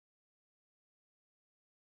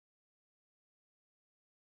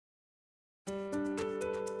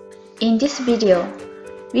In this video,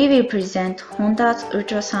 we will present Honda's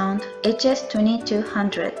ultrasound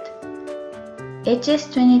HS-2200.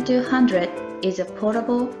 HS-2200 is a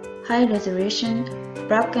portable, high-resolution,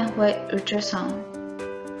 black and white ultrasound.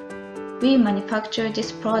 We manufacture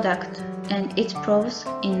this product and its probes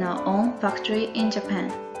in our own factory in Japan.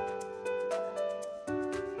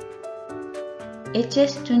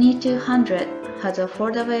 HS-2200 has a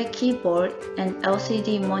foldable keyboard and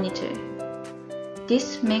LCD monitor.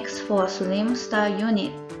 This makes for a slim star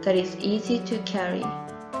unit that is easy to carry.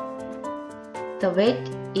 The weight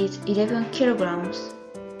is 11 kilograms.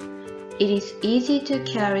 It is easy to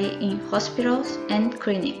carry in hospitals and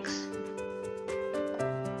clinics.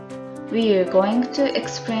 We are going to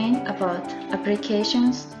explain about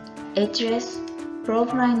applications, HS,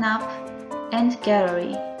 probe lineup, and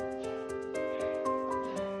gallery.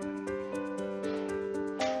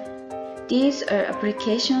 These are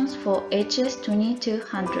applications for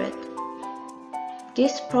HS-2200.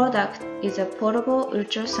 This product is a portable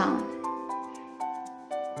ultrasound.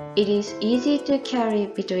 It is easy to carry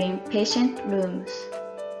between patient rooms.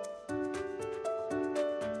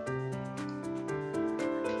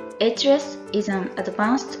 HS is an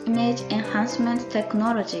advanced image enhancement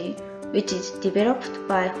technology which is developed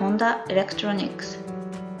by Honda Electronics.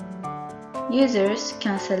 Users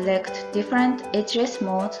can select different HS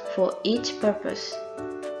modes for each purpose.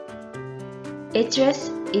 HS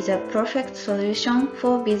is a perfect solution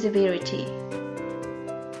for visibility.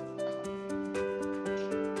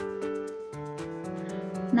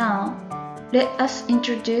 Now, let us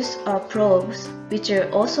introduce our probes, which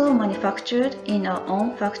are also manufactured in our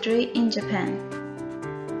own factory in Japan.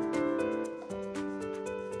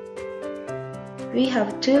 We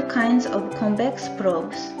have two kinds of convex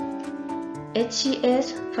probes.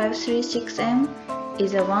 HS-536M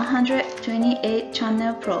is a 128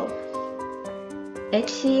 channel probe.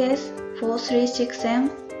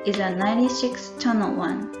 HS-436M is a 96 channel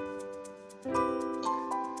one.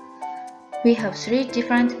 We have three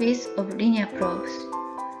different widths of linear probes.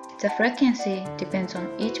 The frequency depends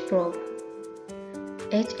on each probe.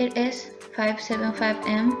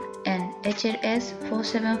 HLS-575M and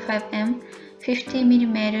HLS-475M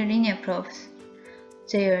 50mm linear probes.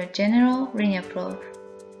 They are general linear probe.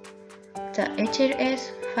 The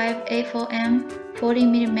HLS-584M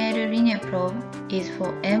 40mm linear probe is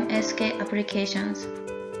for MSK applications.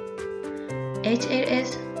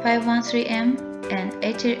 HLS-513M and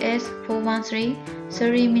HLS-413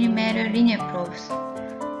 30mm linear probes.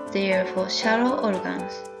 They are for shallow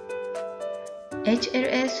organs.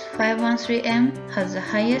 HLS-513M has the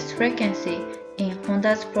highest frequency in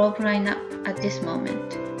Honda's probe lineup at this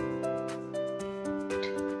moment.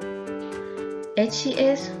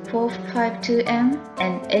 HS-452M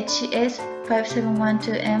and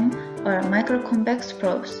HS-5712M are microconvex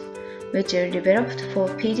probes, which are developed for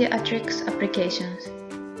pediatrics applications.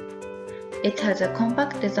 It has a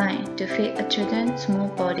compact design to fit a children's small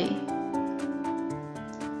body.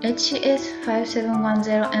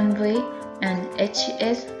 HS-5710MV and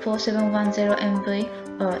HS-4710MV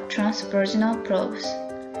are transvaginal probes.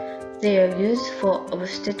 They are used for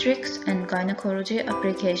obstetrics and gynecology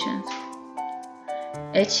applications.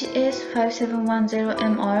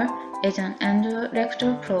 HS-5710MR is an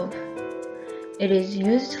endorectal probe. It is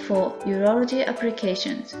used for urology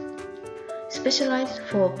applications, specialized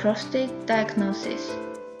for prostate diagnosis.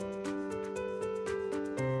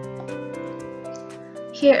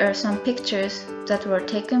 Here are some pictures that were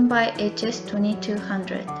taken by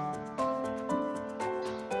HS-2200.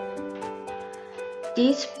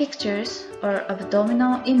 These pictures are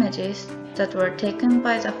abdominal images that were taken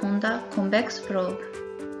by the Honda convex probe.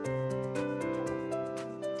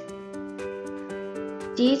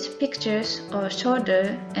 These pictures are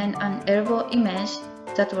shoulder and an elbow image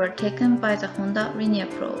that were taken by the Honda linear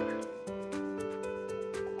probe.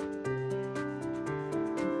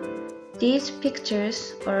 These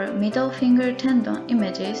pictures are middle finger tendon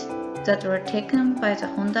images that were taken by the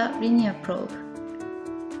Honda linear probe.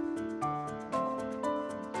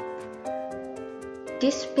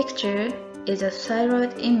 This picture is a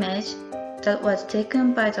thyroid image that was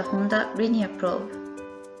taken by the Honda linear probe.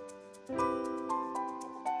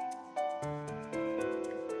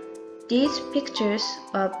 These pictures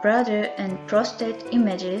are bladder and prostate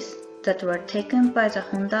images that were taken by the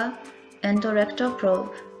Honda endorectal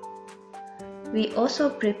probe. We also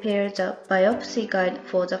prepared the biopsy guide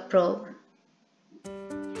for the probe.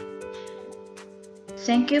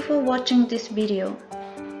 Thank you for watching this video.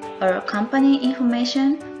 Our company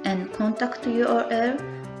information and contact URL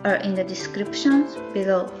are in the descriptions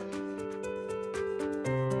below.